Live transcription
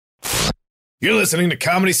You're listening to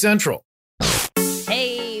Comedy Central.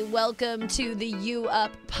 Hey, welcome to the You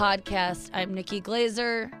Up podcast. I'm Nikki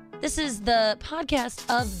Glazer. This is the podcast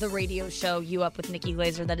of the radio show You Up with Nikki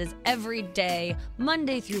Glazer that is every day,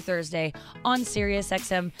 Monday through Thursday on Sirius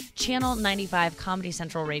XM, Channel 95 Comedy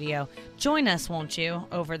Central Radio. Join us, won't you,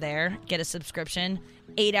 over there. Get a subscription.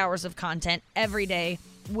 8 hours of content every day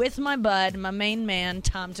with my bud, my main man,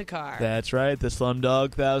 Tom Takar. That's right, the Slumdog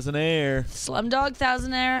Thousandaire. Slumdog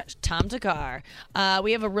Thousandaire, Tom Takar.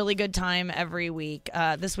 We have a really good time every week.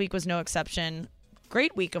 This week was no exception.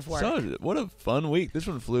 Great week of work. So, what a fun week. This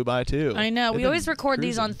one flew by, too. I know. We always record cruising.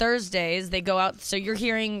 these on Thursdays. They go out, so you're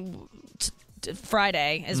hearing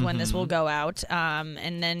Friday is when this will go out.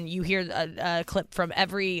 And then you hear a clip from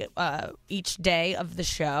each day of the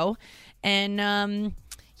show. And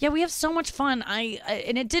yeah, we have so much fun.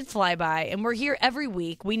 And it did fly by, and we're here every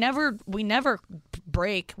week. We never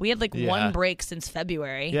break. We had one break since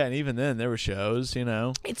February. Yeah, and even then there were shows, you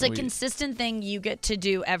know. It's a consistent thing you get to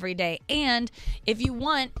do every day. And if you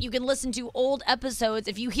want, you can listen to old episodes.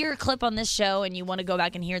 If you hear a clip on this show and you want to go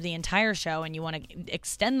back and hear the entire show and you want to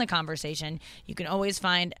extend the conversation, you can always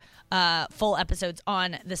find full episodes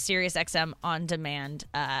on the SiriusXM On Demand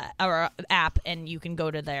or app, and you can go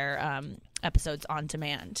to their episodes on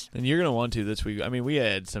demand. And you're going to want to this week. I mean, we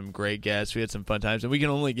had some great guests. We had some fun times, and we can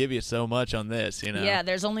only give you so much on this, you know. Yeah,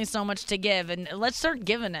 there's only so much to give, and let's start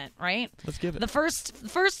giving it, right? Let's give it. The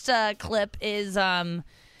first clip is, man,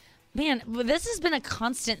 this has been a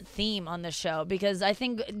constant theme on the show because I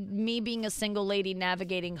think me being a single lady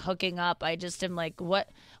navigating hooking up, I just am like,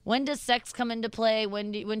 when does sex come into play?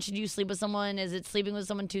 When should you sleep with someone? Is it sleeping with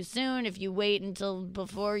someone too soon? If you wait until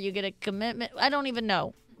before you get a commitment? I don't even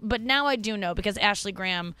know. But now I do know because Ashley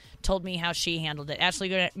Graham told me how she handled it.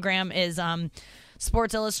 Ashley Graham is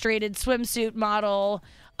Sports Illustrated swimsuit model,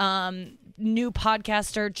 new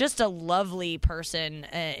podcaster, just a lovely person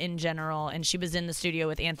in general. And she was in the studio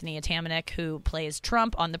with Anthony Atamanuik, who plays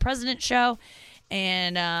Trump on The President Show.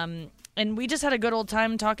 And we just had a good old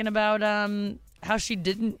time talking about how she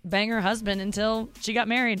didn't bang her husband until she got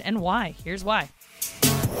married and why. Here's why.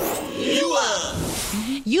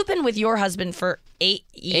 You've been with your husband for 8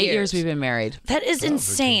 years. 8 years we've been married. That is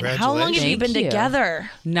insane. How long have you been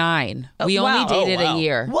together? 9. We only dated a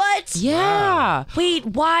year. What? Yeah. Wait,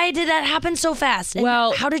 why did that happen so fast? And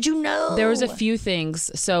well, how did you know? There was a few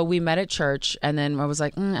things. So we met at church, and then I was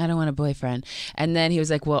like, I don't want a boyfriend. And then he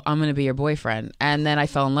was like, well, I'm going to be your boyfriend. And then I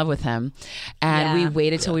fell in love with him. And we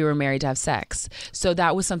waited till we were married to have sex. So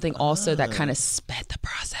that was something also that kind of sped the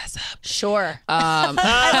process up. Sure. I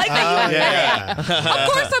like that you admit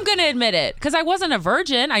it. Of course I'm going to admit it, because I wasn't a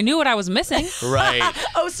virgin. I knew what I was missing. Right.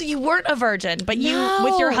 Oh, so you weren't a virgin, but you, No,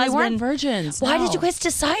 with your husband. we weren't virgins. Why no. did you guys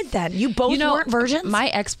decide then? You both weren't virgins? My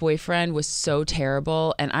ex-boyfriend was so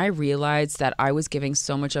terrible, and I realized that I was giving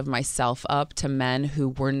so much of myself up to men who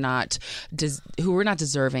were not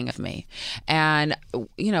deserving of me. And,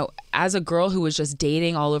 you know, as a girl who was just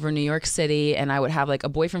dating all over New York City, and I would have like a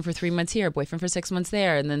boyfriend for 3 months here, a boyfriend for 6 months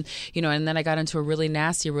there, and then, you know, and then I got into a really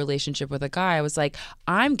nasty relationship with a guy. I was like,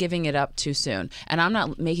 I'm giving it up too soon, and I'm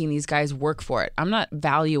not making these guys work for it. I'm not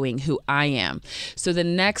valuing who I am. So the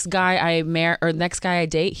next guy I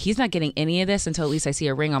date, he's not getting any of this until at least I see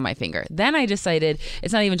a ring on my finger. Then I decided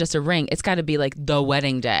it's not even just a ring. It's got to be like the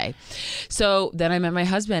wedding day. So then I met my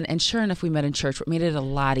husband, and sure enough, we met in church. What made it a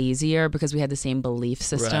lot easier because we had the same belief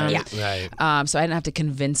system. Right. Yeah. Right. So I didn't have to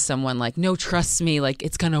convince someone like, no, trust me, like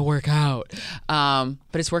it's going to work out. But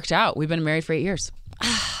it's worked out. We've been married for 8 years.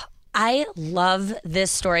 I love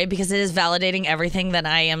this story because it is validating everything that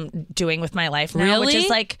I am doing with my life now. Really? Which is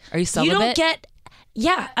like, are you celibate? You don't get,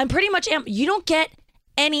 I'm pretty much am. You don't get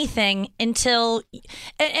anything until,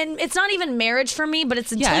 and it's not even marriage for me, but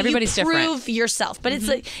it's until you prove different. yourself. But it's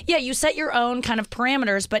like, you set your own kind of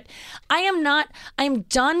parameters. But I'm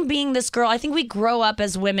done being this girl. I think we grow up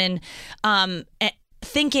as women,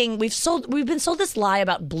 thinking we've been sold this lie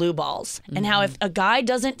about blue balls and how if a guy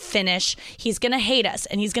doesn't finish, he's going to hate us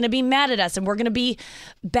and he's going to be mad at us and we're going to be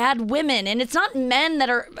bad women. And it's not men that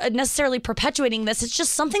are necessarily perpetuating this. It's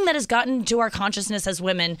just something that has gotten to our consciousness as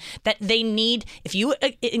women that they need. If you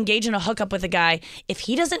engage in a hookup with a guy, if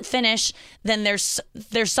he doesn't finish, then there's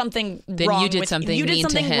something then wrong. You did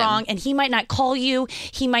something wrong, and he might not call you.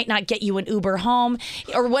 He might not get you an Uber home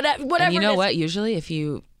or whatever. And you know what? Usually, if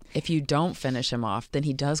you don't finish him off, then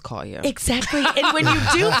he does call you. Exactly. And when you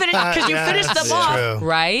do finish, because you finish them off true.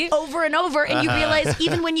 Right? over and over, and you realize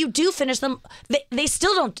even when you do finish them, they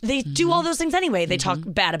still don't. They do all those things anyway. They talk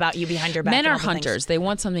bad about you behind your back. Men and are all the hunters. things. They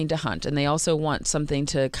want something to hunt, and they also want something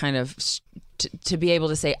to kind of to be able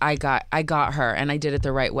to say I got her and I did it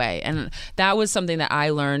the right way. And that was something that I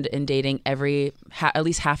learned in dating at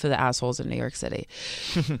least half of the assholes in New York City.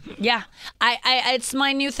 Yeah, I it's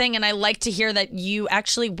my new thing, and I like to hear that you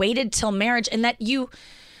actually waited till marriage and that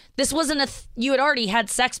this wasn't you had already had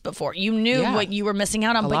sex before. You knew what you were missing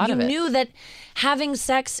out on, but you knew that having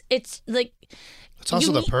sex, it's like. It's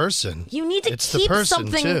also the person. You need to it's keep the person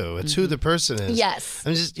something. too. It's who the person is. Yes. I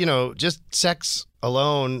mean, just sex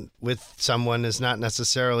alone with someone is not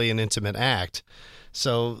necessarily an intimate act.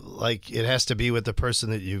 So, like, it has to be with the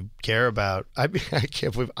person that you care about. I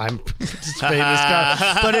can't believe I'm participating in this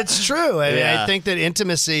guy, but it's true. I think that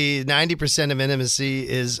intimacy, 90% of intimacy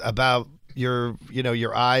is about your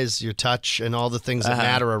eyes, your touch, and all the things that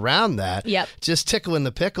matter around that. Yep. Just tickling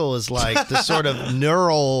the pickle is like the sort of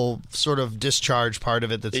neural sort of discharge part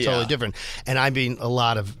of it that's totally different. And I mean a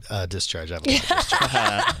lot of discharge. I have a lot of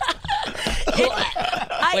discharge.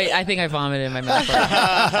 Wait, I think I vomited in my mouth.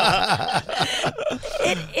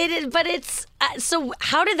 It is, but it's so.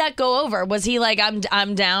 How did that go over? Was he like,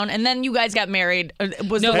 I'm down, and then you guys got married?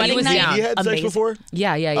 Was No, the he wedding was night down. You had sex amazing? before?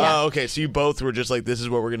 Yeah. Oh, okay. So you both were just like, this is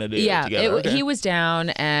what we're gonna do. Yeah, together. Okay. he was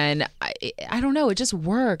down, and I don't know, it just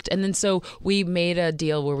worked. And then so we made a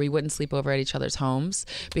deal where we wouldn't sleep over at each other's homes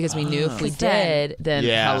because we knew if we did, then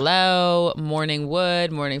hello, morning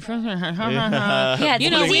wood, morning. Yeah,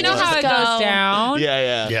 we know how it goes down.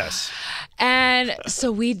 Yeah. Yes. And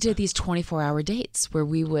so we did these 24-hour dates where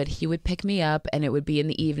he would pick me up, and it would be in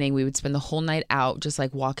the evening. We would spend the whole night out just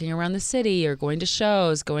like walking around the city or going to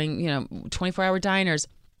shows, going, 24-hour diners.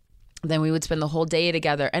 Then we would spend the whole day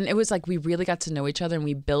together. And it was like we really got to know each other, and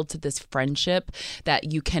we built this friendship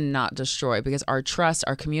that you cannot destroy because our trust,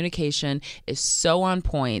 our communication is so on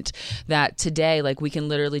point that today, like, we can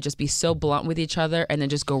literally just be so blunt with each other and then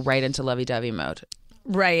just go right into lovey-dovey mode.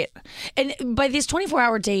 Right. And by these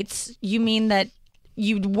 24-hour dates, you mean that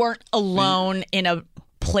you weren't alone in a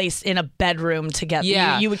place in a bedroom together.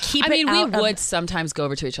 Yeah, you would keep. We would sometimes go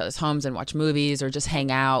over to each other's homes and watch movies or just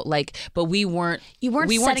hang out. But we weren't. You weren't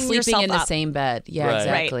sleeping in the same bed. Yeah, right.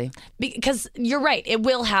 exactly. Right. Because you're right. It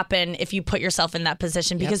will happen if you put yourself in that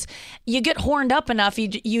position because you get horned up enough.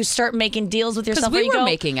 You start making deals with yourself. Because we were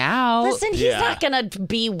making out. Listen, he's not gonna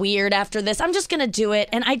be weird after this. I'm just gonna do it,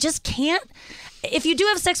 and I just can't. If you do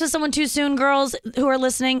have sex with someone too soon, girls who are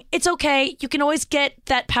listening, it's okay. You can always get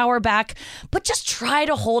that power back, but just try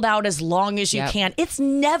to hold out as long as you can. It's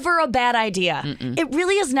never a bad idea. It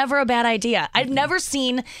really is never a bad idea. I've never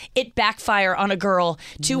seen it backfire on a girl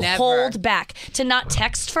to hold back, to not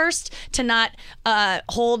text first, to not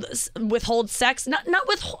withhold sex.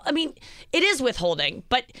 I mean, it is withholding,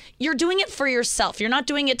 but you're doing it for yourself. You're not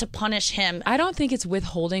doing it to punish him. I don't think it's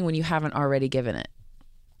withholding when you haven't already given it.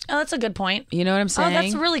 Oh, that's a good point. You know what I'm saying? Oh,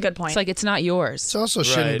 that's a really good point. It's like it's not yours. It also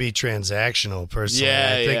shouldn't be transactional, personally.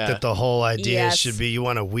 Yeah, I think that the whole idea should be you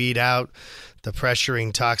want to weed out the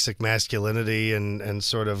pressuring toxic masculinity and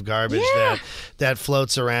sort of garbage that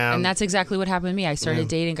floats around. And that's exactly what happened to me. I started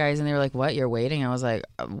dating guys and they were like, "What? You're waiting?" I was like,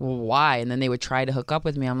 well, "Why?" And then they would try to hook up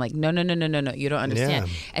with me. I'm like, "No, you don't understand."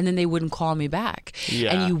 Yeah. And then they wouldn't call me back.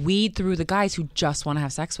 Yeah. And you weed through the guys who just want to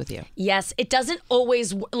have sex with you. Yes, it doesn't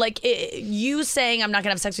always you saying I'm not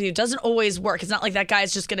gonna have sex with you doesn't always work. It's not like that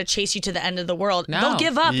guy's just gonna chase you to the end of the world. No. They'll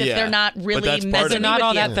give up if they're not really They're not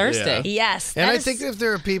all that thirsty. Yes, and I think if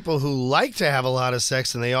there are people who like to have a lot of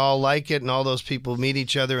sex and they all like it and all those people meet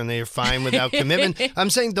each other and they're fine without commitment, I'm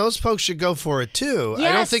saying those folks should go for it too. Yes.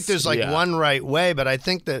 I don't think there's one right way, but I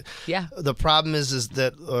think that the problem is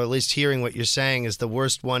that, or at least hearing what you're saying, is the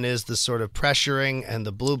worst one is the sort of pressuring and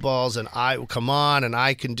the blue balls and come on and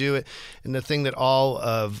I can do it. And the thing that all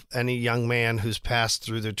of any young man who's passed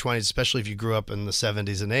through their 20s, especially if you grew up in the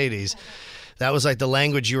 70s and 80s, that was like the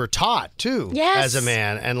language you were taught too as a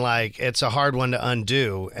man, and like it's a hard one to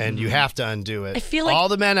undo, and you have to undo it. I feel like all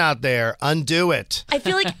the men out there, undo it. I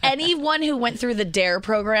feel like anyone who went through the DARE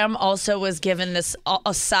program also was given this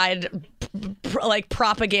a side like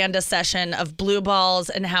propaganda session of blue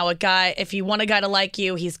balls and how a guy, if you want a guy to like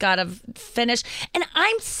you, he's got to finish. And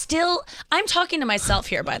I'm talking to myself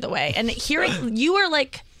here, by the way, and hearing you are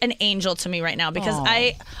like an angel to me right now because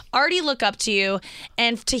I already look up to you,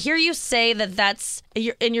 and to hear you say that's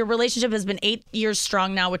your relationship has been 8 years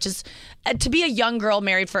strong now, which is to be a young girl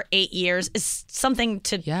married for 8 years is something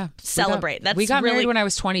to celebrate. We got married when I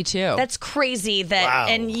was 22. That's crazy.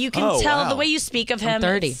 And you can tell the way you speak of him. I'm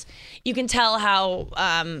 30. You can tell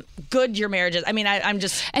how good your marriage is. I mean, I'm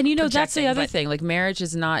just and that's the other thing. Like, marriage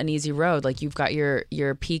is not an easy road. Like, you've got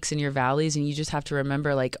your peaks and your valleys, and you just have to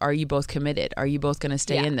remember, like, are you both committed? Are you both going to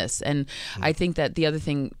stay in this? And I think that the other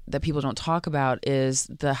thing that people don't talk about is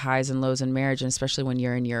the highs and lows in marriage, and especially when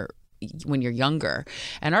you're in your when you're younger.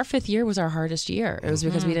 And our 5th year was our hardest year. It was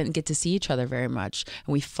because we didn't get to see each other very much.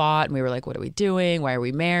 And we fought and we were like, what are we doing? Why are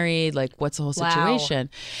we married? Like, what's the whole situation?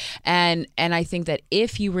 Wow. And I think that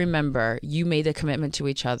if you remember, you made a commitment to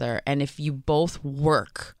each other, and if you both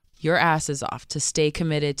work your asses off to stay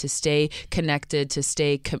committed, to stay connected, to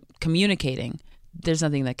stay communicating, there's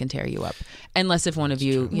nothing that can tear you up, unless if one of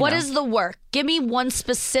you. What is the work? Give me one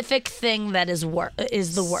specific thing that is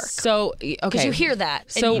the work. So okay, because you hear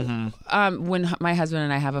that. So when my husband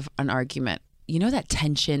and I have an argument, you know that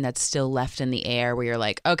tension that's still left in the air, where you're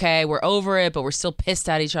like, okay, we're over it, but we're still pissed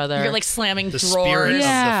at each other. You're like slamming the drawers. spirit of the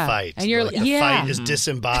fight, and you're like the fight is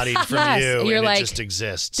disembodied from you, and you're and like, it just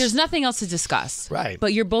exists. There's nothing else to discuss, right?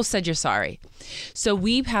 But you're both said you're sorry. So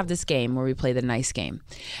we have this game where we play the nice game,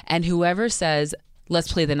 and whoever says,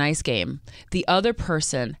 let's play the nice game, the other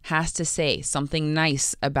person has to say something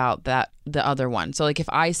nice about the other one. So like if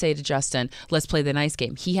I say to Justin, let's play the nice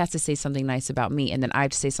game, he has to say something nice about me, and then I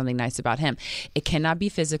have to say something nice about him. It cannot be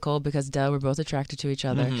physical, because we're both attracted to each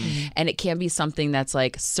other. And it can't be something that's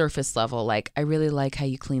like surface level, like, I really like how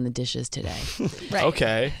you clean the dishes today. Right.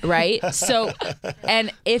 Okay. Right? So,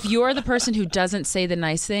 and if you're the person who doesn't say the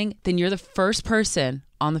nice thing, then you're the first person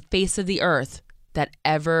on the face of the earth that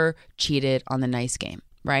ever cheated on the nice game,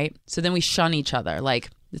 right? So then we shun each other. Like,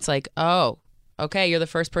 it's like, oh, okay, you're the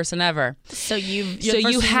first person ever. So you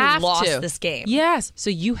have lost this game. Yes. So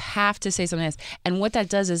you have to say something nice. And what that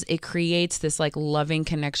does is it creates this like loving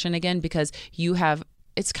connection again, because you have,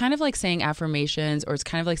 it's kind of like saying affirmations, or it's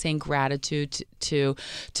kind of like saying gratitude to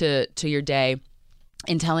your day.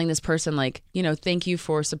 And telling this person, like, you know, thank you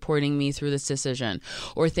for supporting me through this decision,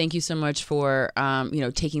 or thank you so much for,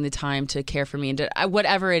 taking the time to care for me, and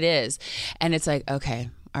whatever it is. And it's like, okay,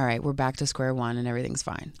 all right, we're back to square one and everything's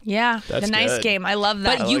fine. Yeah, that's the nice good. game. I love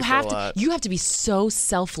that. But you have to be so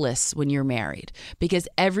selfless when you're married, because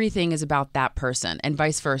everything is about that person, and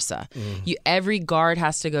vice versa. Every guard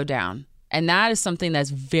has to go down. And that is something that's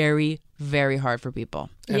very, very hard for people.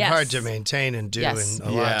 And hard to maintain and do. Yes. And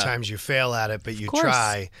a lot of times you fail at it, but you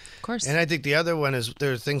try. Of course. And I think the other one is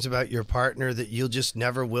there are things about your partner that you'll just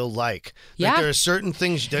never will like. Yeah. Like there are certain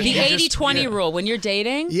things that the 80-20 rule when you're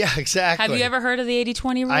dating. Yeah, exactly. Have you ever heard of the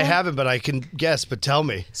 80-20 rule? I haven't, but I can guess, but tell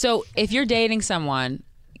me. So if you're dating someone,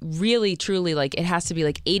 really, truly, like, it has to be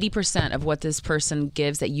like 80% of what this person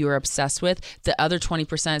gives that you're obsessed with. The other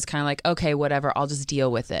 20% is kind of like, okay, whatever, I'll just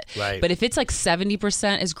deal with it. Right. But if it's like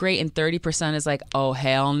 70% is great and 30% is like, oh,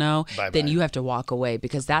 hell no, then you have to walk away,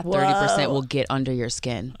 because that 30% will get under your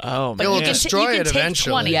skin. Oh, man. It will destroy it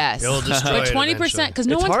eventually. 20. Yes. It will destroy but 20%, because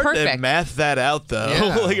no it's one's hard perfect. to math that out, though.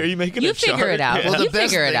 Yeah. Like, are you making You a chart? figure it out. Yeah. Well, the You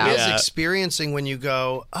best figure it thing out. is experiencing when you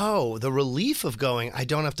go, oh, the relief of going, I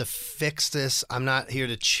don't have to fix this. I'm not here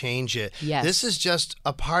to change it. Yes. This is just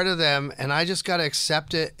a part of them, and I just got to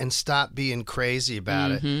accept it and stop being crazy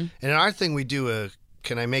about it. And in our thing, we do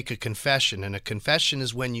can I make a confession? And a confession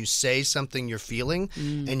is when you say something you're feeling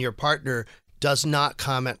and your partner does not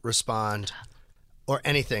comment, respond, or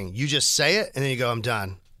anything. You just say it, and then you go, I'm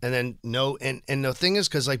done. And then and the thing is,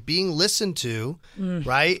 because like being listened to,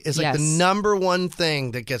 right, is like the number one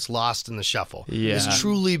thing that gets lost in the shuffle. Yeah. Is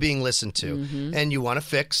truly being listened to. And you want to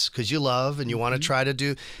fix because you love and you want to try to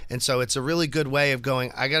do. And so it's a really good way of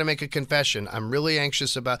going, I got to make a confession. I'm really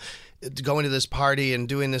anxious about going to this party and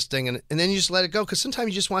doing this thing. And then you just let it go, because sometimes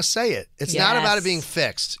you just want to say it. It's not about it being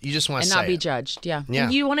fixed. You just want to say it. And not be judged. Yeah.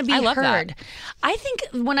 And you want to be I love heard. that. I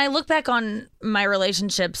think when I look back on my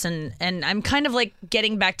relationships, and I'm kind of like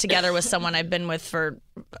getting back together with someone I've been with for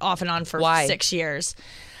off and on for 6 years,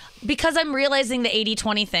 because I'm realizing the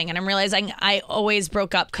 80-20 thing, and I'm realizing I always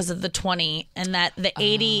broke up because of the 20, and that the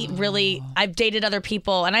 80 really, I've dated other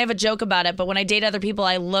people, and I have a joke about it, but when I date other people,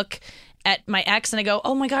 I look at my ex and I go,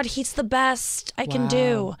 oh my God, he's the best I can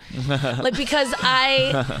do. Like, because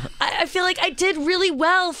I feel like I did really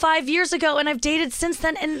well 5 years ago, and I've dated since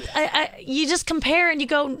then, and you just compare and you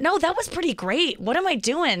go, no, that was pretty great. What am I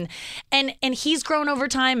doing? And he's grown over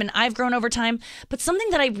time, and I've grown over time. But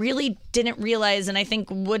something that I really didn't realize, and I think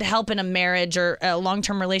would help in a marriage or a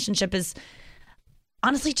long-term relationship, is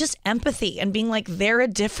honestly just empathy, and being like, they're a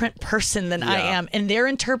different person than I am, and they're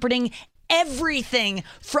interpreting everything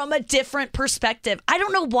from a different perspective. I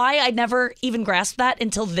don't know why I never even grasped that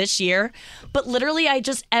until this year, but literally I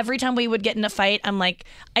just, every time we would get in a fight, I'm like,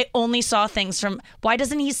 I only saw things from, why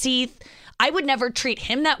doesn't he see, I would never treat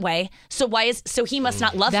him that way, so he must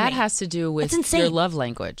not love me. That has to do with your love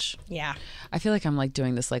language. Yeah. I feel like I'm like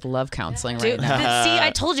doing this like love counseling right Dude, now. see,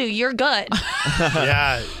 I told you, you're good.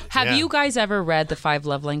 Have you guys ever read The 5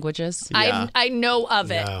 Love Languages? Yeah. I know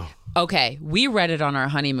of it. No. Okay, we read it on our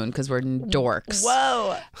honeymoon because we're dorks.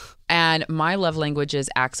 Whoa. And my love language is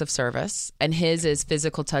acts of service, and his is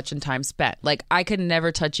physical touch and time spent. Like, I could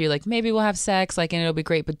never touch you. Like, maybe we'll have sex, like, and it'll be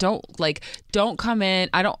great, but don't come in.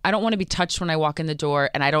 I don't want to be touched when I walk in the door,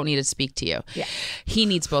 and I don't need to speak to you. Yeah. He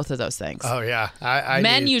needs both of those things. Oh yeah,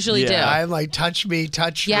 Men usually do. I'm like, touch me.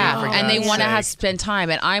 Yeah, for and they God's want to sake. spend time.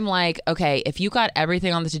 And I'm like, okay, if you got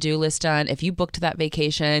everything on the to-do list done, if you booked that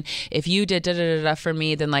vacation, if you did da-da-da-da for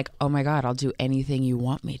me, then like, oh my God, I'll do anything you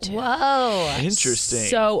want me to. Whoa. Interesting.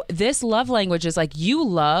 So this love language is like, you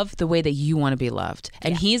love the way that you want to be loved,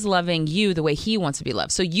 and he's loving you the way he wants to be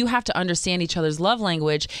loved. So you have to understand each other's love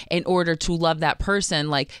language in order to love that person.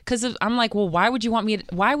 Like, because I'm like, well, why would you want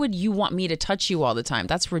me to touch you all the time?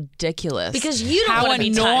 That's ridiculous. Because you don't How want to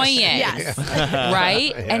be touched. annoying. Yes.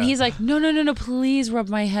 Right? And he's like, no, please rub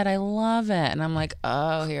my head. I love it. And I'm like,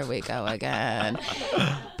 oh, here we go again.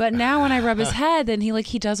 But now when I rub his head, then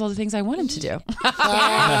he does all the things I want him to do.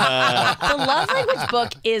 The love language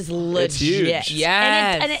book is legit. It's huge.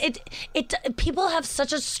 Yes. And it people have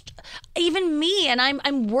such a even me, and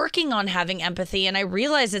I'm working on having empathy, and I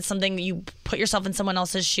realize it's something that you put yourself in someone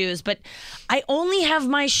else's shoes, but I only have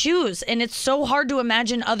my shoes, and it's so hard to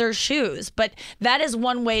imagine other shoes. But that is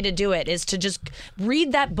one way to do it, is to just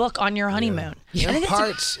read that book on your honeymoon. Yeah. I think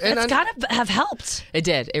Parts. it's got to have helped. It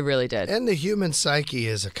did. It really did. And the human psyche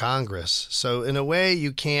is a congress. So in a way,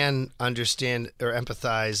 you can understand or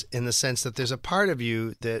empathize in the sense that there's a part of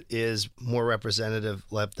you that is more representative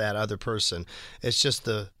of that other person. It's just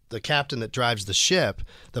the captain that drives the ship.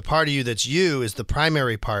 The part of you that's you is the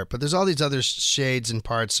primary part, but there's all these other shades and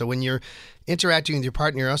parts. So when you're interacting with your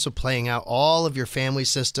partner, you're also playing out all of your family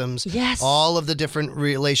systems, Yes. all of the different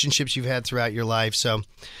relationships you've had throughout your life. So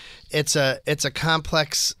it's a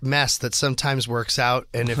complex mess that sometimes works out,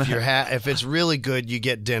 and if if it's really good, you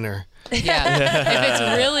get dinner. Yeah. If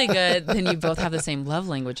it's really good, then you both have the same love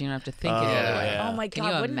language. You don't have to think any other way. Oh my Can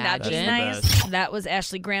God, you wouldn't that be imagine? nice? That was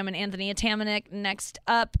Ashley Graham and Anthony Atamanuik. Next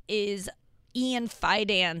up is Ian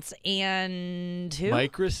Fidance and who?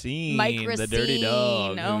 Mike Racine, Mike the dirty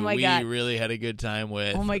dog. Racine. Oh who my we God. really had a good time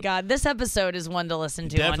with. Oh my God, this episode is one to listen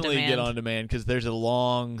to Definitely on demand. get on demand because there's a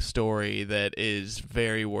long story that is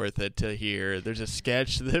very worth it to hear. There's a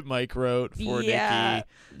sketch that Mike wrote for Nikki.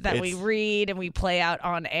 That we read and we play out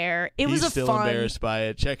on air. It was He's a still fun. embarrassed by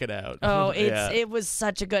it. Check it out. Oh, Yeah. it was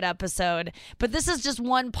such a good episode. But this is just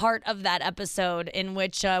one part of that episode in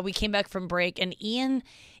which we came back from break, and Ian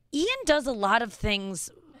does a lot of things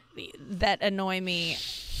that annoy me.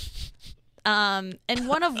 And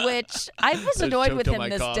one of which I was annoyed with choked on him my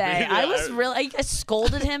this coffee. day. Yeah, I was really I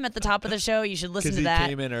scolded him at the top of the show. You should listen Because to he that.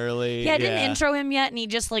 came in early. Yeah, I didn't intro him yet, and he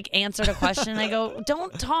just like answered a question. And I go,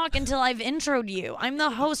 "Don't talk until I've introed you. I'm the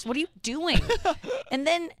host. What are you doing?" and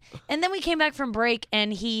then we came back from break,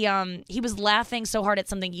 and he was laughing so hard at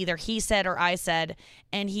something either he said or I said,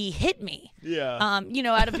 and he hit me. Yeah.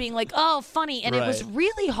 Out of being like, "Oh, funny," and it was Right.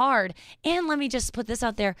 really hard. And let me just put this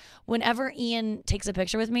out there: whenever Ian takes a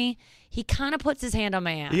picture with me, he kind of puts his hand on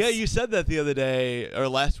my ass. Yeah, you said that the other day or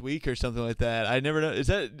last week or something like that. I never know. Is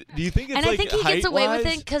that? Do you think it's And like I think he gets away with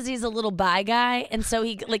height-wise? it because he's a little bi guy, and so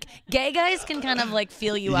he like gay guys can kind of like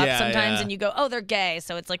feel you up Yeah, sometimes, yeah. and you go, "Oh, they're gay,"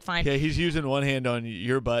 so it's like fine. Yeah, he's using one hand on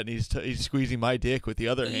your butt and he's squeezing my dick with the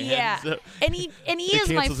other hand. Yeah, So and he it is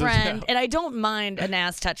my cancels it friend, out. and I don't mind an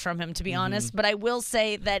ass touch from him, to be honest. But I will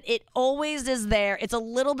say that it always is there. It's a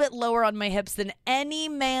little bit lower on my hips than any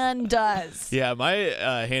man does. Yeah, my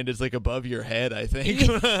hand is like above your head, I think.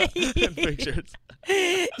 in pictures.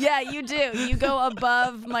 Yeah, you do. You go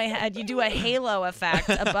above my head. You do a halo effect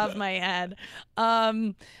above my head.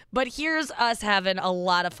 But here's us having a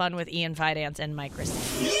lot of fun with Ian Fidance and Mike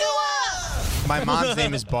Racine. My mom's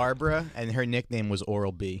name is Barbara, and her nickname was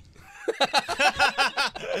Oral B. Is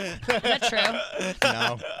that true?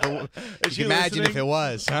 No, but Is you she can imagine listening? if it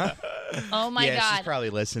was, huh? Oh my yeah, God. she's probably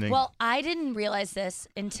listening. Well, I didn't realize this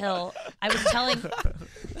until I was telling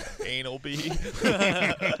Anal bee.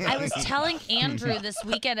 I was telling Andrew this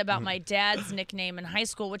weekend about my dad's nickname in high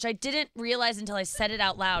school, which I didn't realize until I said it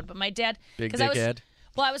out loud. But my dad, Big 'cause I was, dickhead.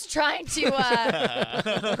 well, I was trying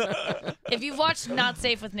to. If you've watched Not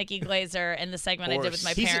Safe with Nikki Glazer and the segment I did with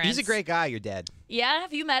my parents, he's a great guy, your dad. Yeah,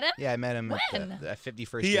 have you met him? Yeah, I met him When? at the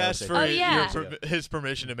 51st. He asked for Oh, yeah. his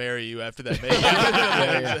permission to marry you after that meeting.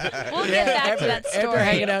 We'll get back to that After story.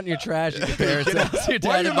 hanging out in your trash at your parents' house, your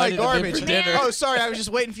Why dad are my invited you in garbage? for dinner. Oh, sorry, I was just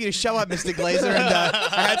waiting for you to show up, Mr. Glazer, and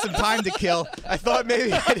I had some time to kill. I thought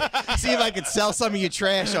maybe I'd see if I could sell some of your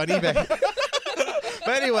trash on eBay.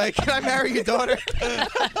 But anyway, can I marry your daughter?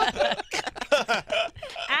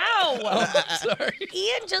 Ow! Sorry.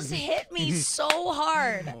 Ian just hit me so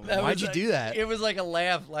hard. Why'd you do that? It was like a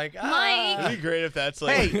laugh, like Mike. It'd be great if that's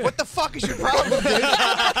like. Hey, what the fuck is your problem, dude?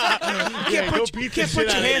 yeah, go beat the Can't shit put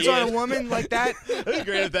your out of hands on a Ian. woman like that. It'd be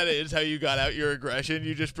great if that is how you got out your aggression.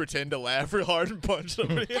 You just pretend to laugh real hard and punch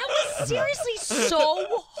somebody. That was seriously so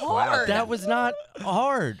hard. that was not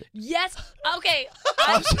hard. Yes. Okay.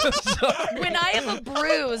 When I have a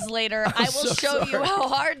bruise later, I will so show you sorry. how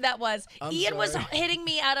hard that was. I'm Ian was sorry. hitting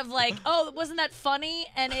me out of like, oh, wasn't that funny?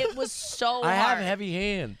 And it was so I hard. have heavy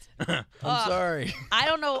hands. I'm sorry. I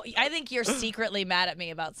don't know. I think you're secretly mad at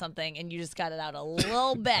me about something, and you just got it out a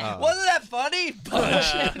little bit. Wasn't that funny?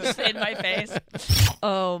 Just in my face.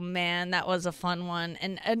 Oh man, that was a fun one,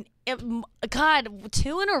 and God,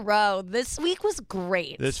 2 in a row. This week was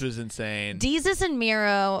great. This was insane. Deezus and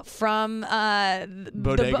Miro from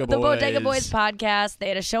Bodega the Bodega Boys. Boys podcast. They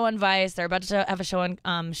had a show on Vice. They're about to have a show on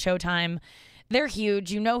Showtime. They're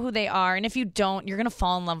huge. You know who they are, and if you don't, you're gonna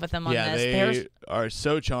fall in love with them on Yeah, this. they are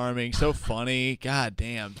so charming, so funny. God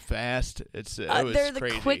damn, fast. It was They're the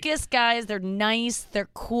crazy. quickest guys. They're nice. They're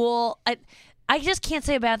cool. I just can't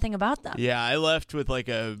say a bad thing about them. Yeah, I left with like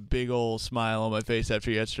a big old smile on my face after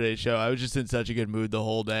yesterday's show. I was just in such a good mood the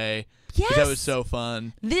whole day. 'Cause Yes. that was so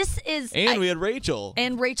fun. This is And we had Rachel.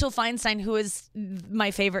 and Rachel Feinstein, who is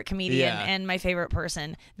my favorite comedian Yeah. and my favorite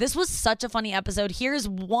person. This was such a funny episode. Here's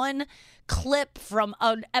one clip from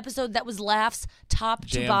an episode that was laughs top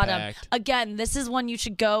to bottom. Jam-packed. Again, this is one you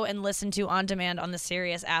should go and listen to on demand on the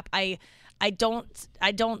Sirius app. I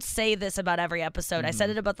don't say this about every episode. I said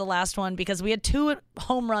it about the last one because we had 2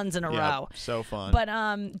 home runs in a row. So fun. But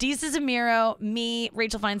Deezus and Miro, me,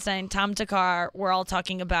 Rachel Feinstein, Tom Takar, we're all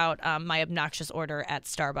talking about my obnoxious order at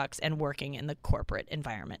Starbucks and working in the corporate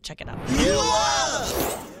environment. Check it out.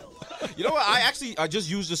 You know what? I just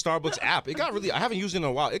used the Starbucks app. It got really. I haven't used it in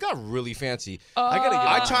a while. It got really fancy.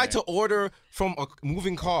 I tried to order from a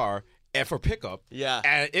moving car. And for pickup, Yeah.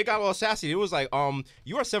 and it got all sassy. It was like,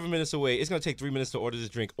 you are 7 minutes away. It's gonna take 3 minutes to order this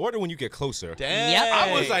drink. Order when you get closer. Dang. Yep.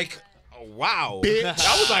 I was like, wow. Bitch.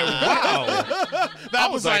 I was like, wow.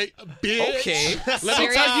 That was like, bitch. Okay. Let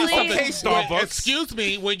me tell you Seriously? something. Okay, Starbucks. Excuse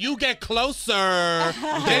me, when you get closer,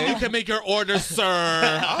 then you can make your order, sir.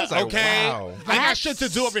 I was like, okay? wow. I got shit to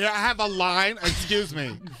do over here. I have a line. Excuse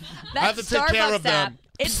me. I have That to take care of Starbucks app. them.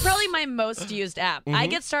 It's probably my most used app. I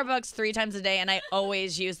get Starbucks 3 times a day, and I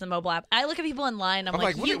always use the mobile app. I look at people in line. I'm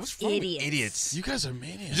like, you what's wrong with idiots. idiots? You guys are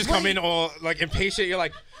maniacs. You just come in all like impatient. You're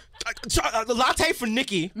like, latte for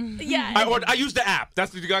Nikki. Yeah. I use the app.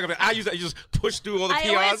 That's what you got. I use that. You just push through all the I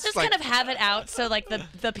kiosks. always just like, kind of have it out so like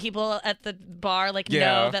the people at the bar like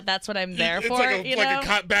Yeah. know that that's what I'm there It's for. like you know? a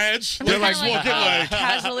cop badge. I'm They're kinda like smoking like,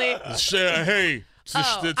 casually. hey.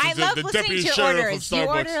 Oh, I love the listening deputy to your sheriff of orders. You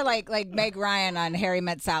Starbucks. order like Meg Ryan on Harry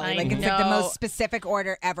Met Sally. I Like it's like the know. most specific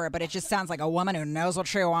order ever, but it just sounds like a woman who knows what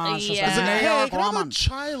she wants. She's Yeah. just a New Hey, York can I have a woman.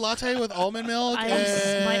 chai latte with almond milk My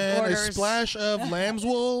and a orders splash of lamb's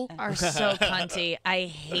wool? Are so cunty. I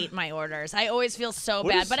hate my orders. I always feel so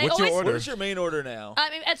What bad. is- But I what's your always. order? What is your main order now? I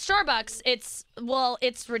mean, at Starbucks, it's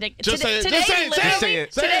ridiculous. Just say it. Today, Just say it. literally, Just say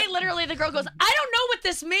it. today, literally, the girl goes, "I don't know what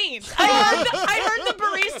this means." I heard the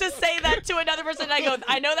barista say that to another person. And I go,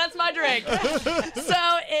 "I know that's my drink." So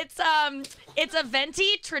it's a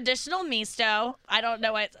venti traditional misto. I don't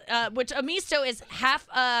know what, which a misto is half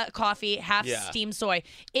coffee, half Yeah. steamed soy.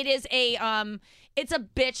 It is it's a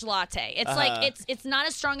bitch latte. It's like it's not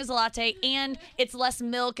as strong as a latte, and it's less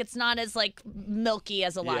milk. It's not as like milky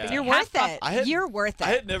as a latte. Yeah. You're Half worth it. I had- You're worth it. I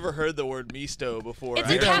had never heard the word misto before. It's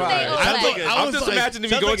I a heard cafe about it. au Sounds lait. like a- I I'm was just like- imagining me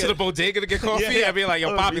sounds going like to a- the bodega to get coffee. I'd be like,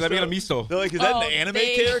 yo, Poppy, let me get a misto. They're like, is that Oh, an anime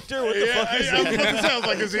they- character? What the fuck is I was that? about to say, I was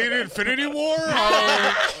like, is he in Infinity War?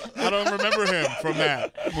 I don't remember him from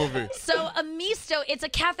that movie. So a misto, it's a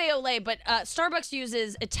cafe au lait, but Starbucks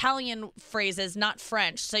uses Italian phrases, not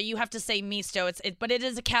French. So you have to say misto. But it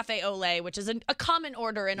is a cafe au lait, which is a common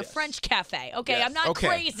order in a French cafe. Okay, Yes. I'm not Okay.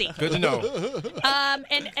 crazy. Good to know.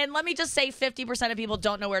 And let me just say, 50% of people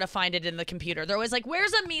don't know where to find it in the computer. They're always like,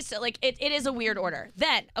 "Where's a misto?" Like it is a weird order.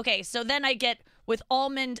 Then then I get with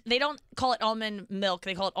almond. They don't call it almond milk.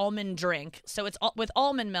 They call it almond drink. So it's with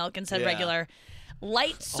almond milk instead of Yeah. regular.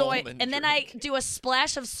 Light soy, Almond and then drink. I do a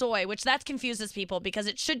splash of soy, which that confuses people because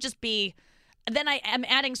it should just be. Then I am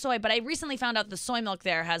adding soy, but I recently found out the soy milk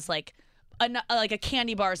there has like a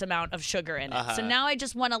candy bar's amount of sugar in it. So now I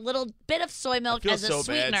just want a little bit of soy milk feel as a so bad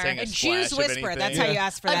sweetener. saying a splash Jews of whisper. anything. That's how you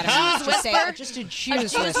ask for A that. Jews Just say whisper? just a A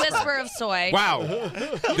Jews Jews whisper. whisper of soy. Wow.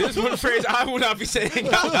 This is one phrase I would not be saying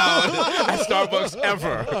out loud at Starbucks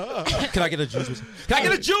ever. Can I get a Jews whisper? Can I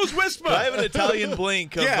get a Jews whisper? I have an Italian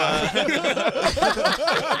blink of Yeah.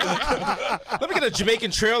 Let me get a Jamaican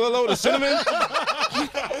trail load of cinnamon.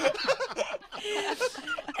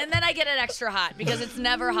 And then I get it extra hot because it's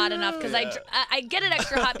never hot enough. Because I get it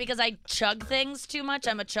extra hot because I chug things too much.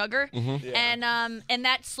 I'm a chugger, and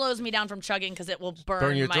that slows me down from chugging because it will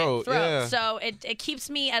burn your my throat. Yeah. So it keeps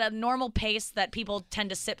me at a normal pace that people tend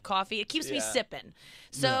to sip coffee. It keeps me sipping.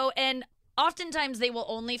 So and oftentimes they will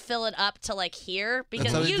only fill it up to like here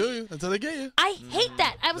because That's how they do you. That's how they get you. I hate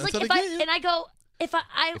that. I was That's like, how they get you. and I go, if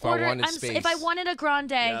I wanted a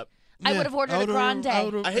grande, I would have ordered a grande.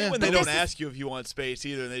 I hate when they But don't this is- ask you if you want space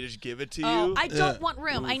either, and they just give it to Oh, you. I don't want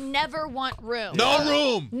room. I never want room. No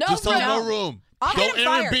room. No Just tell them room. no room. I'll Don't get him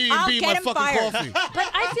fired. I'll Airbnb get my him fucking fired. coffee. But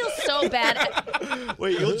I feel so bad.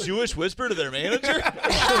 Wait, you'll Jewish whisper to their manager? I'm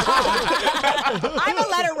a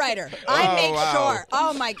letter writer. I make sure.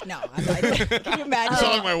 Oh my, no. Can you imagine? You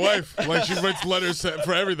sound like my wife. Like she writes letters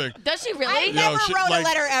for everything. Does she really? I never she- wrote like- a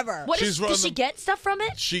letter ever. What she's is, run does she the- get stuff from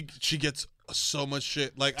it? She gets so much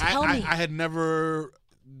shit. Like Tell me. I had never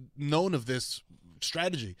known of this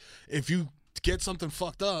strategy. If you get something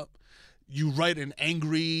fucked up, you write an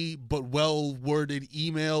angry but well worded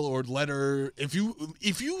email or letter. If you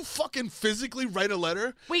fucking physically write a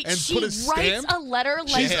letter Wait, and she put a writes stamp, a letter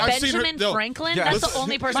like I've seen her- Benjamin no. Franklin? Yeah, That's listen. the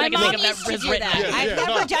only person My I can mom think of used that to has do written that. that. I've Yeah, never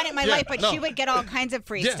no. done it in my Yeah, life, but no. she would get all kinds of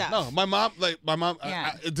free stuff. No, my mom,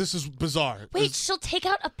 Yeah. this is bizarre. Wait, she'll take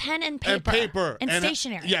out a pen and paper. And paper And I-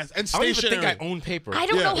 stationery. yes, and I don't even stationery. think I own paper. I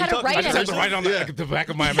don't know how to write I just have to it. write it on the back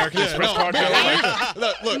of my American Express no, card.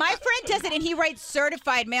 look, My friend does it, and he writes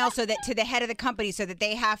certified mail so that to the head of the company, so that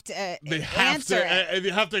they have to they have answer to, it. and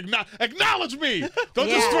they have to acknowledge me. Don't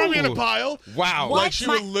Yeah. just throw me in a pile. Wow. What? Like she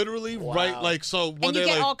would literally write like so one And you day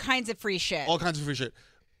get like all kinds of free shit. all kinds of free shit.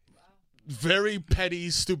 Very petty,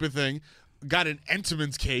 stupid thing. Got an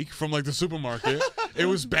Entenmann's cake from like the supermarket. It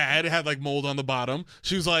was bad. It had like mold on the bottom.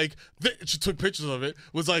 She was like, she took pictures of it.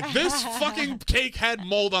 Was like, this fucking cake had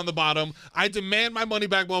mold on the bottom. I demand my money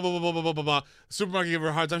back. Blah blah blah blah blah blah blah. Supermarket gave her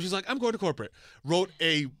a hard time. She's like, I'm going to corporate. Wrote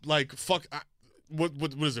a like what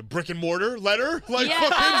is it? Brick and mortar letter? Like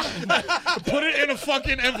fucking put it in a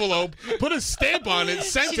fucking envelope. Put a stamp on it.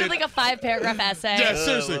 Sent She it. did like a 5-paragraph essay. Yeah,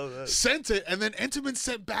 seriously. Sent it, and then Entenmann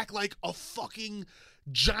sent back like a fucking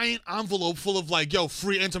giant envelope full of like, yo,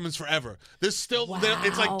 free Entenmann's forever. There's still,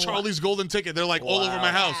 it's like Charlie's golden ticket. They're like all over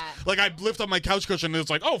my house. Like I lift up my couch cushion and it's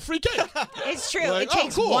like, oh, free cake. It's true. Like, it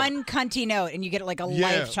takes cool. one cunty note, and you get like a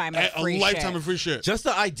lifetime of free a lifetime shit. of free shit. Just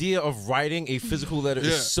the idea of writing a physical letter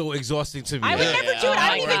is so exhausting to me. I would never do it.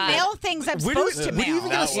 I don't even mail things I'm Where do you supposed to mail. even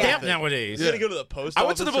get a stamp nowadays? You gotta go to the post I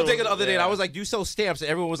went to the office or- bodega the other day and I Yeah. was like, do you sell stamps? And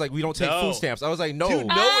everyone was like, we don't take No. food stamps. I was like, no. Dude,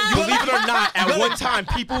 no, Believe it or not, at one time,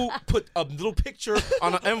 people put a little picture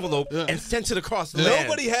on an envelope and sent it across the land.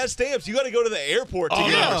 Nobody has stamps. You got to go to the airport to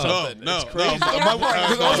get them or something. No, It's crazy.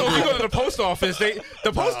 Because also, if you go to the post office,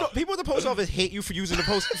 people at the post office hate you for using the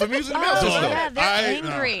mail system. Yeah, they're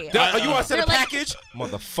angry. You want to send a They're like, package,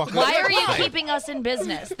 motherfucker? Why are you keeping us in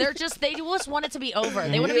business? They just want it to be over.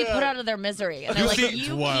 They want to be put out of their misery. And they're like, see-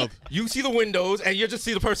 you wild. You see the windows, and you just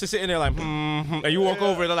see the person sitting there like, and you walk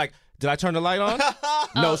over, and they're like, did I turn the light on?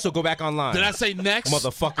 No, so go back online. Did I say next?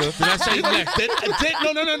 Motherfucker. Did I say next?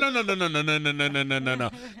 No.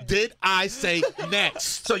 Did I say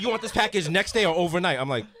next? So you want this package next day or overnight? I'm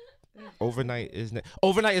like, overnight is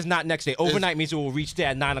not next day. Overnight means it will reach there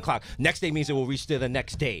at 9 o'clock. Next day means it will reach there the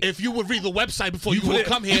next day. If you would read the website before you put would it-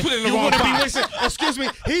 come here, you put it in the you wrong wouldn't be box. wasting. Excuse me,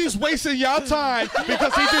 he's wasting your time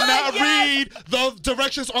because he did not read the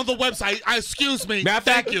directions on the website. Excuse me. Matter of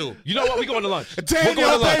fact, Thank you. You know what? We going to lunch. We're Daniel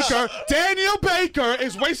going to lunch. Daniel Baker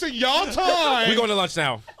is wasting your time. We going to lunch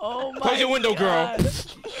now. oh my Close your window, girl. And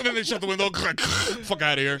then they shut the window. Fuck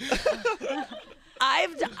out of here.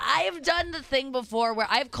 I've done the thing before where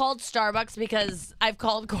I've called Starbucks because I've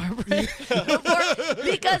called corporate before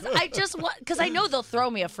because I just want because I know they'll throw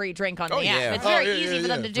me a free drink on the app. yeah. It's very yeah, easy yeah, for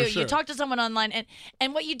them yeah, to do. for sure. You talk to someone online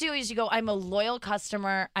and what you do is you go, I'm a loyal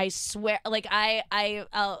customer. I swear, like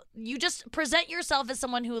you just present yourself as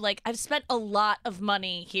someone who like I've spent a lot of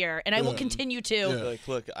money here and I will continue to. You're like,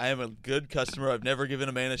 look, I am a good customer. I've never given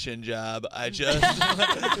a man a shin job. I just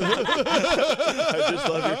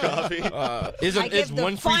love your coffee. I Is give the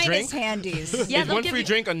one free drink? finest handies. Yeah, Is they'll one give free you-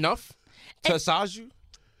 drink enough to massage you?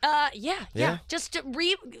 Yeah. Just to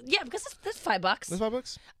because that's $5. That's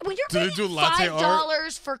 $5. When you're Do they paying do latte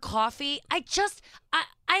 $5 for coffee, I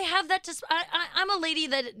have that. I'm a lady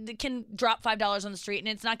that can drop $5 on the street, and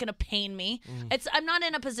it's not going to pain me. I'm not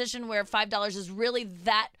in a position where $5 is really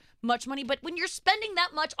that much money. But when you're spending that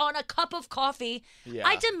much on a cup of coffee,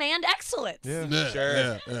 I demand excellence. Yeah,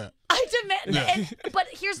 Sure. yeah. I demand. But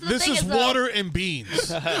here's the This thing: is though, water and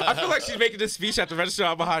beans. I feel like she's making this speech at the register.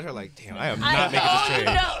 I'm behind her like, damn, I am not making this trade.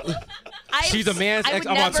 No. She demands. I would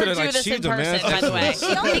I'm on never Twitter do like this she in person, demands. by the way.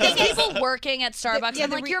 The only Because thing is- people working at Starbucks, Yeah, I'm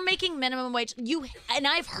the like, re- you're making minimum wage. And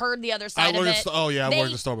I've heard the other I side work of at it. I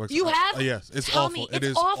work at Starbucks. You have? Yes, it's Tell awful. me, It it's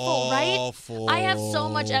is awful, right? awful. I have so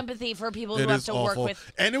much empathy for people who It have is to work awful.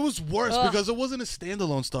 with. And it was worse Ugh. because it wasn't a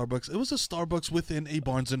standalone Starbucks. It was a Starbucks within a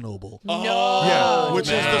Barnes and Noble. No. Yeah, which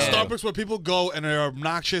is man. the Starbucks where people go and they're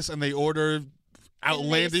obnoxious and they order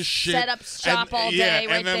outlandish shit. set up shop and, all yeah, day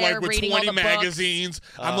right and then there, like with reading all 20 the books. magazines.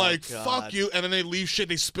 I'm Oh, like, God. fuck you. And then they leave shit.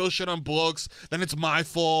 They spill shit on books. Then it's my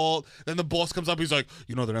fault. Then the boss comes up. He's like,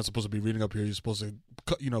 they're not supposed to be reading up here. You're supposed to,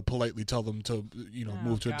 politely tell them to,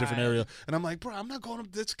 move to a different area. And I'm like, bro, I'm not going to.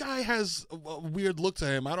 This guy has a weird look to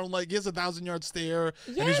him. I don't like. He has a 1,000-yard stare,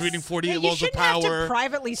 and he's reading 48 you Laws of shouldn't have Power. to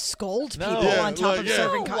privately scold people Yeah, on top like, of yeah,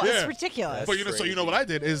 serving yeah. coffee. It's ridiculous. But so you know what I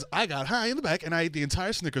did is I got high in the back and I ate the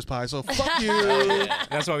entire Snickers pie. So fuck you.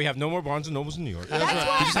 That's why we have no more Barnes and Nobles in New York. That's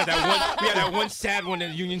right. We just had that one. We had that one sad one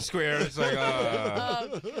in Union Square. It's like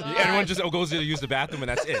everyone just goes there to use the bathroom, and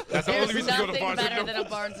that's it. That's the only There's reason to go to nothing Barnes and better Noble. than a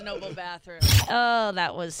Barnes and Noble bathroom. Oh,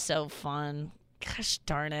 that was so fun. Gosh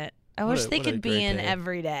darn it. I wish they what a could be great in day.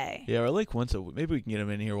 every day. Yeah, or like once a week. Maybe we can get them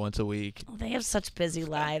in here once a week. They have such busy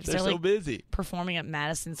lives. They're so like busy. performing at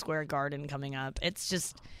Madison Square Garden coming up. It's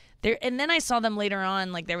just there. And then I saw them later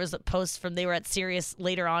on. Like there was a post from they were at Sirius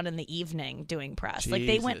later on in the evening doing press. Like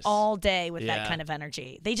they went Jesus. all day with that Yeah. kind of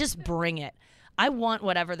energy. They just bring it. I want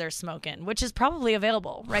whatever they're smoking, which is probably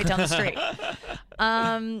available right down the street.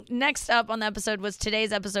 Next up on the episode was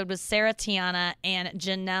today's episode was Sarah Tiana and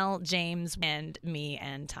Janelle James and me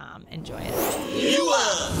and Tom. Enjoy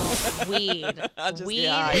it. Weed. just Weed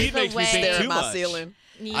get high. is Weed the makes me way. think Stare too at my much. ceiling.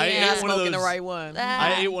 Yeah. I ate Not one of smoking the those- right one.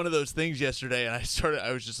 I ate one of those things yesterday, and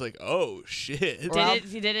I was just like, oh shit.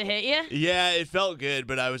 Did it hit you? Yeah, it felt good,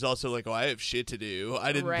 but I was also like, oh, I have shit to do.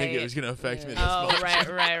 I didn't think it Right. was gonna affect me this Oh, much.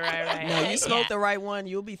 right. No, you smoke Yeah. the right one,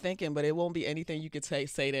 you'll be thinking, but it won't be anything you could say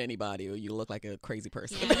to anybody, or you look like a crazy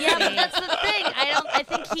person. Yeah, but that's the thing. I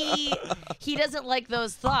think he doesn't like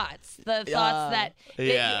those thoughts. The thoughts that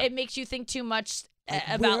Yeah. it makes you think too much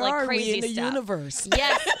about Where like are crazy we in the stuff. universe?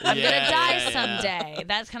 Yes, I'm Yeah, gonna die yeah, yeah. someday.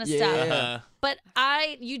 That kind of Yeah. stuff. Uh-huh. But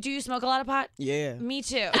you do smoke a lot of pot? Yeah. Me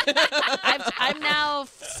too. I'm now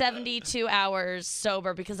 72 hours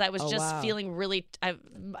sober because I was Oh, just wow. feeling really.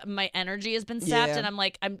 My energy has been sapped, Yeah. and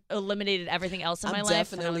I'm eliminated everything else in I'm my life.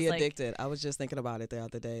 and I definitely was like, addicted. I was just thinking about it the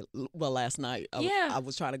other day. Well, last night. Yeah. I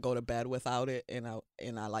was trying to go to bed without it, and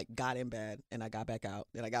I like got in bed, and I got back out,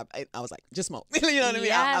 and I was like, just smoke. You know what I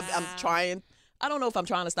mean? I'm Yes. trying. I don't know if I'm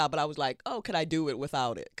trying to stop, but I was like, oh, could I do it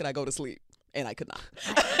without it? Could I go to sleep? And I could not.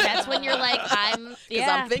 That's when you're like, Because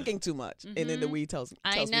yeah. I'm thinking too much, and then the weed tells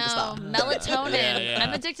I me to know stop. melatonin. Yeah.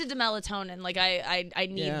 I'm addicted to melatonin. Like I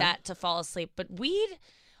need Yeah. that to fall asleep. But weed,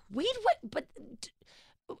 what? But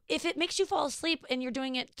if it makes you fall asleep and you're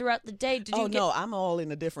doing it throughout the day, did Oh you get? no, I'm all in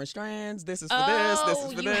the different strands. This is for Oh, this. This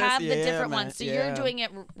is for you this. have the Yeah, different man. ones, so Yeah. you're doing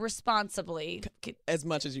it responsibly. as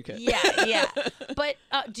much as you can. Yeah. But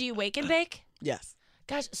do you wake and bake? Yes.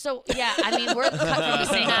 Gosh, so yeah, I mean we're cut from the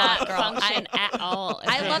same cloth, girl. function at all.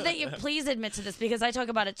 I love that you please admit to this because I talk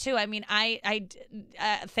about it too. I mean, I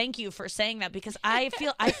thank you for saying that because I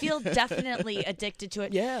feel definitely addicted to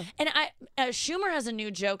it. Yeah. And Schumer has a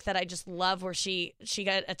new joke that I just love where she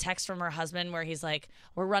got a text from her husband where he's like,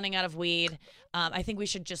 "We're running out of weed. I think we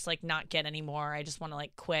should just like not get any more. I just want to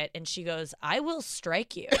like quit." And she goes, "I will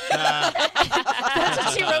strike you." That's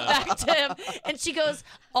what she wrote back to him. And she goes,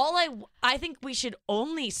 I think we should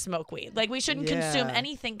only smoke weed. Like we shouldn't consume Yeah.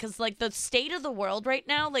 anything because like the state of the world right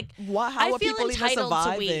now, like How I are feel people even entitled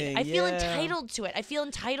to weed. surviving? I feel Yeah. entitled to it. I feel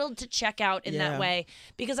entitled to check out in that Yeah. way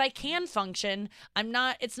because I can function.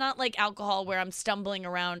 It's not like alcohol where I'm stumbling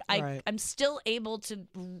around. Right. I'm still able to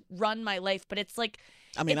run my life, but it's like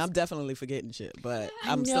I mean, it's- I'm definitely forgetting shit, but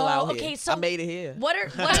I I'm still know. out here. Okay, so I made it here. What are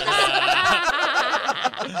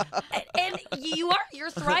and you're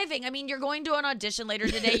thriving. I mean, you're going to an audition later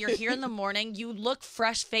today. You're here in the morning. You look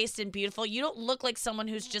fresh faced and beautiful. You don't look like someone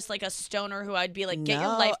who's just like a stoner who I'd be like, get your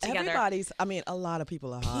life together. A lot of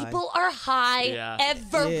people are high. People are high Yeah.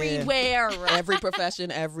 everywhere. Every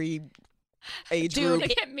profession, every age Dude,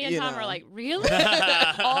 group. Me and you Tom know. are like, really?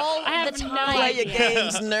 All I the have no time. Play your idea.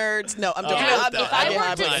 games, nerds. No, I'm joking. Yeah. If I get high,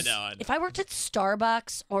 worked but- at, I know. if I worked at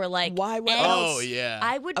Starbucks or like Why would- else, Oh, yeah.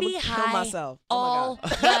 I would I be would kill high myself. Oh, all my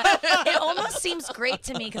the, it almost seems great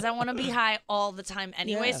to me because I want to be high all the time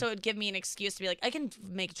anyway, Yeah. so it would give me an excuse to be like, I can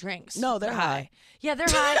make drinks. No, they're high. Yeah, they're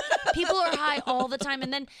high. People are high all the time,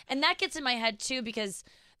 and that gets in my head too because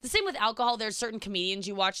the same with alcohol. There's certain comedians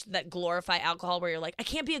you watch that glorify alcohol where you're like, I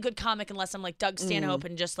can't be a good comic unless I'm like Doug Stanhope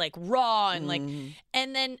and just like raw and like.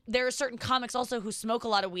 And then there are certain comics also who smoke a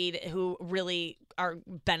lot of weed who really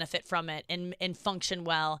benefit from it and function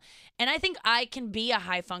well. And I think I can be a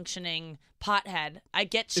high functioning pothead. I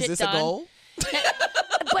get shit done. Is this a goal?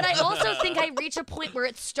 But I also think I reach a point where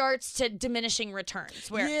it starts to diminishing returns.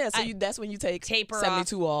 Where that's when you take taper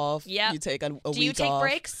 72 off. Yeah. You take a week off. Do you take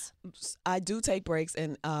breaks? I do take breaks,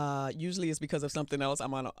 and usually it's because of something else.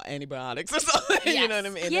 I'm on antibiotics or something. Yes. You know what I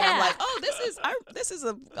mean? And then I'm like, oh, this is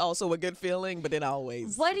also a good feeling. But then I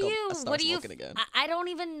always What do start you? smoking again. I don't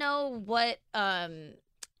even know what.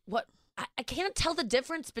 I can't tell the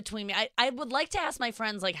difference between me. I would like to ask my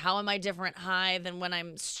friends, like, how am I different high than when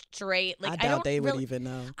I'm straight? Like, I doubt they would even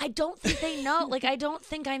know. I don't think they know. Like, I don't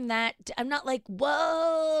think I'm not like,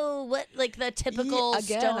 whoa, what, like the typical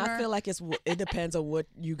stoner. I feel like it depends on what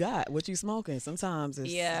you got, what you smoking. Sometimes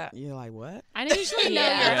it's, you're like, what? I usually know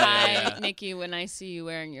you're high, Nikki, when I see you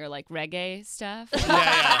wearing your like reggae stuff.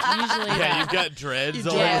 Usually you've got dreads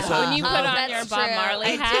all of a sudden. When you put on your Bob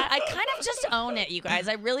Marley hat. I kind of just own it, you guys.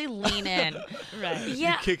 I really lean in. Right.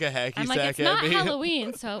 Yeah. You kick a hacky I'm sack like, it's at not me.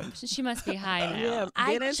 Halloween, so she must be high now. Yeah,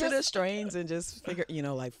 get into the strains and just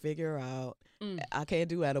figure out. I can't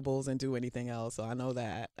do edibles and do anything else, so I know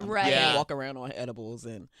that. Right. I can't walk around on edibles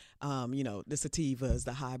and, the sativas,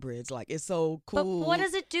 the hybrids. Like, it's so cool. But what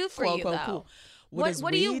does it do for you, though? Cool.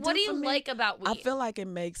 What do you like about weed? I feel like it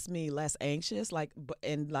makes me less anxious,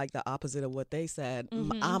 and like the opposite of what they said.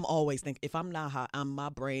 I'm always thinking, if I'm not high, my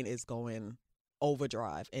brain is going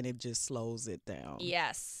overdrive, and it just slows it down.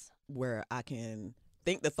 Yes. Where I can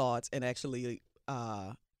think the thoughts and actually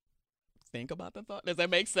think about the thought. Does that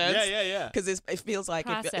make sense? Yeah. Because it feels like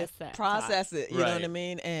process it. You know what I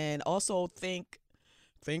mean? And also think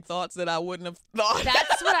thoughts that I wouldn't have thought.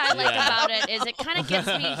 That's what I like about it, is it kind of gets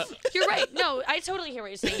me. You're right. No, I totally hear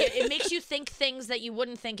what you're saying. It makes you think things that you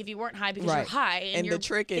wouldn't think if you weren't high because you're high. And the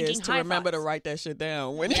trick is to remember to write that shit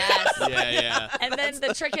down. Yes. Yeah. And then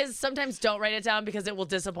the trick is sometimes don't write it down because it will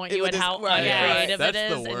disappoint you in how uncreative it is.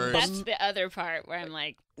 That's the worst. That's the other part where I'm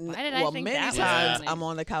like, why did I think many that times was I'm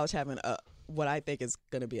on the couch having what I think is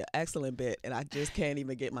going to be an excellent bit, and I just can't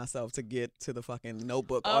even get myself to get to the fucking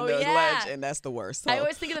notebook on the ledge, and that's the worst. So. I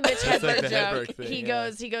always think of the Mitch Hedberg joke. Thing, he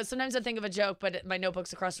goes, sometimes I think of a joke, but my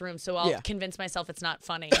notebook's across the room, so I'll convince myself it's not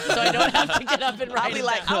funny, so I don't have to get up and write I'll be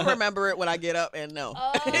like, I'll remember it when I get up and know.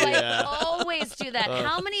 Oh, I always do that.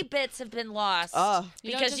 How many bits have been lost?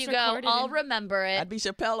 Because you go, I'll remember it. I'd be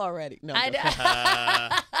Chappelle already. No.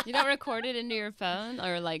 You don't record it into your phone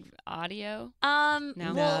or like audio?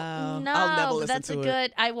 No. I'll never listen to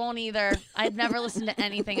it. I won't either. I've never listened to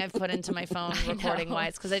anything I've put into my phone recording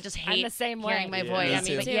wise because I just hate hearing my voice.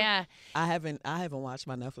 Me too. I haven't watched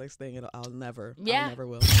my Netflix thing. I'll never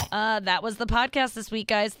will. That was the podcast this week,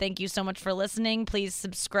 guys. Thank you so much for listening. Please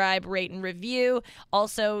subscribe, rate, and review.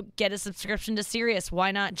 Also, get a subscription to Sirius.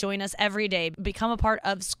 Why not join us every day? Become a part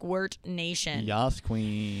of Squirt Nation. Yas,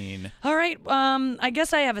 queen. All right. I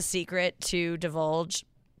guess I have a secret to divulge.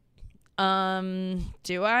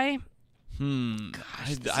 Do I?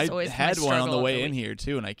 I had one on the way in here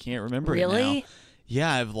too, and I can't remember it now. Really?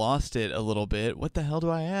 Yeah, I've lost it a little bit. What the hell do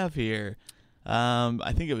I have here?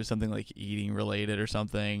 I think it was something like eating related or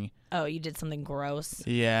something. Oh, you did something gross.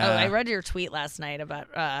 Yeah. Oh, I read your tweet last night about.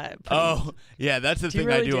 Yeah, that's the thing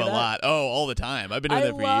really I do a that? lot. Oh, all the time. I've been doing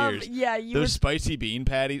that for years. Yeah, those spicy bean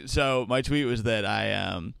patties. So my tweet was that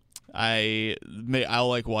I'll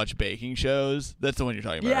like watch baking shows. That's the one you're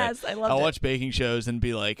talking about, yes, right? I love it. I'll watch baking shows and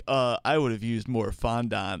be like, I would have used more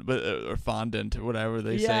fondant, or fondant, or whatever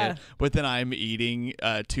they say. But then I'm eating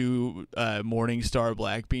 2 Morningstar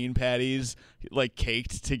black bean patties, like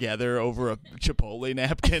caked together over a Chipotle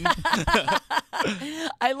napkin.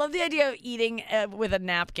 I love the idea of eating with a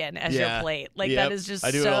napkin as your plate. Like that is just.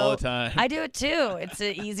 I do it all the time. I do it too. It's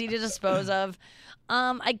easy to dispose of.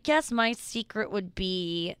 I guess my secret would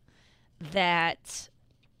be that.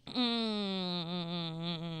 Well,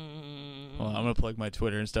 I'm gonna plug my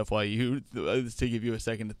Twitter and stuff while you to give you a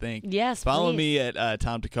second to think. Yes, follow please. me at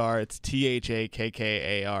Tom Thakkar. It's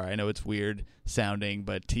THAKKAR. I know it's weird sounding,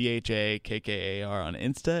 but THAKKAR on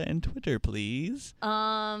Insta and Twitter, please.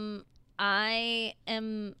 I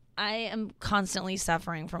am constantly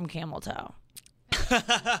suffering from camel toe.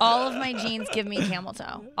 All of my jeans give me camel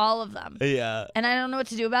toe. All of them. Yeah. And I don't know what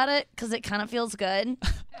to do about it because it kind of feels good.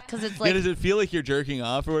 Because it's like. Does it feel like you're jerking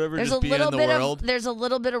off or whatever? There's just a being little in the bit world? there's a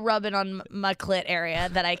little bit of rubbing on my clit area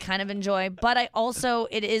that I kind of enjoy. But I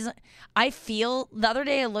feel the other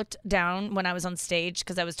day I looked down when I was on stage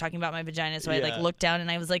because I was talking about my vagina. So I looked down and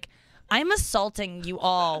I was like, I'm assaulting you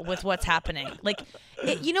all with what's happening. Like,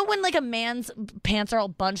 you know when like a man's pants are all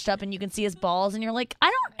bunched up and you can see his balls and you're like,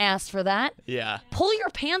 I don't ask for that. Yeah. Pull your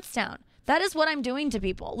pants down. That is what I'm doing to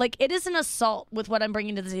people. Like, it is an assault with what I'm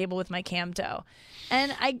bringing to the table with my cam toe.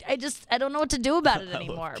 And I don't know what to do about it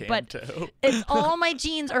anymore. But it's all my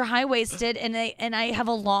jeans are high-waisted and I have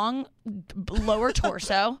a long lower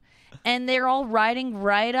torso. And they're all riding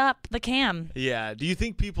right up the cam. Yeah. Do you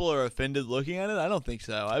think people are offended looking at it? I don't think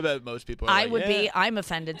so. I bet most people are would be. I'm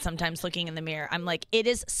offended sometimes looking in the mirror. I'm like, it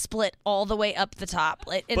is split all the way up the top.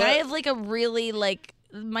 And I have like a really like,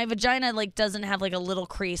 my vagina like doesn't have like a little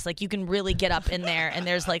crease. Like you can really get up in there and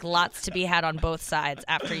there's like lots to be had on both sides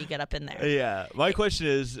after you get up in there. Yeah. My question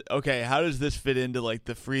is, okay, how does this fit into like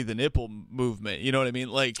the free the nipple movement? You know what I mean?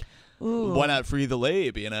 Like, why not free the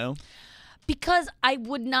lab, you know? Because I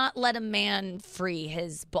would not let a man free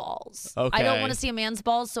his balls. Okay. I don't want to see a man's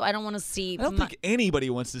balls, so I don't want to see. I don't think anybody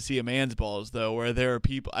wants to see a man's balls, though. Where there are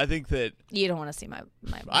people, I think that you don't want to see my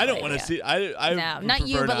I don't want to see. I no, not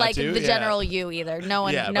you, but like the general you either. No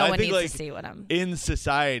one, no one needs to see what I'm. In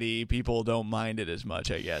society, people don't mind it as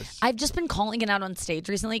much, I guess. I've just been calling it out on stage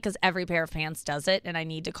recently because every pair of pants does it, and I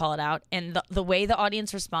need to call it out. And the way the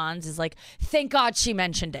audience responds is like, "Thank God she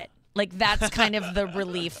mentioned it." Like, that's kind of the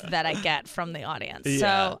relief that I get from the audience. Yeah.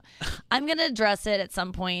 So I'm going to address it at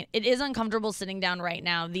some point. It is uncomfortable sitting down right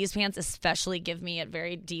now. These pants especially give me it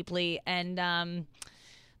very deeply. And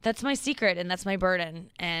that's my secret, and that's my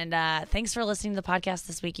burden. And thanks for listening to the podcast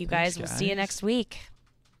this week, you guys. We'll see you next week.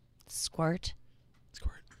 Squirt.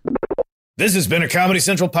 This has been a Comedy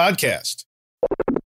Central podcast.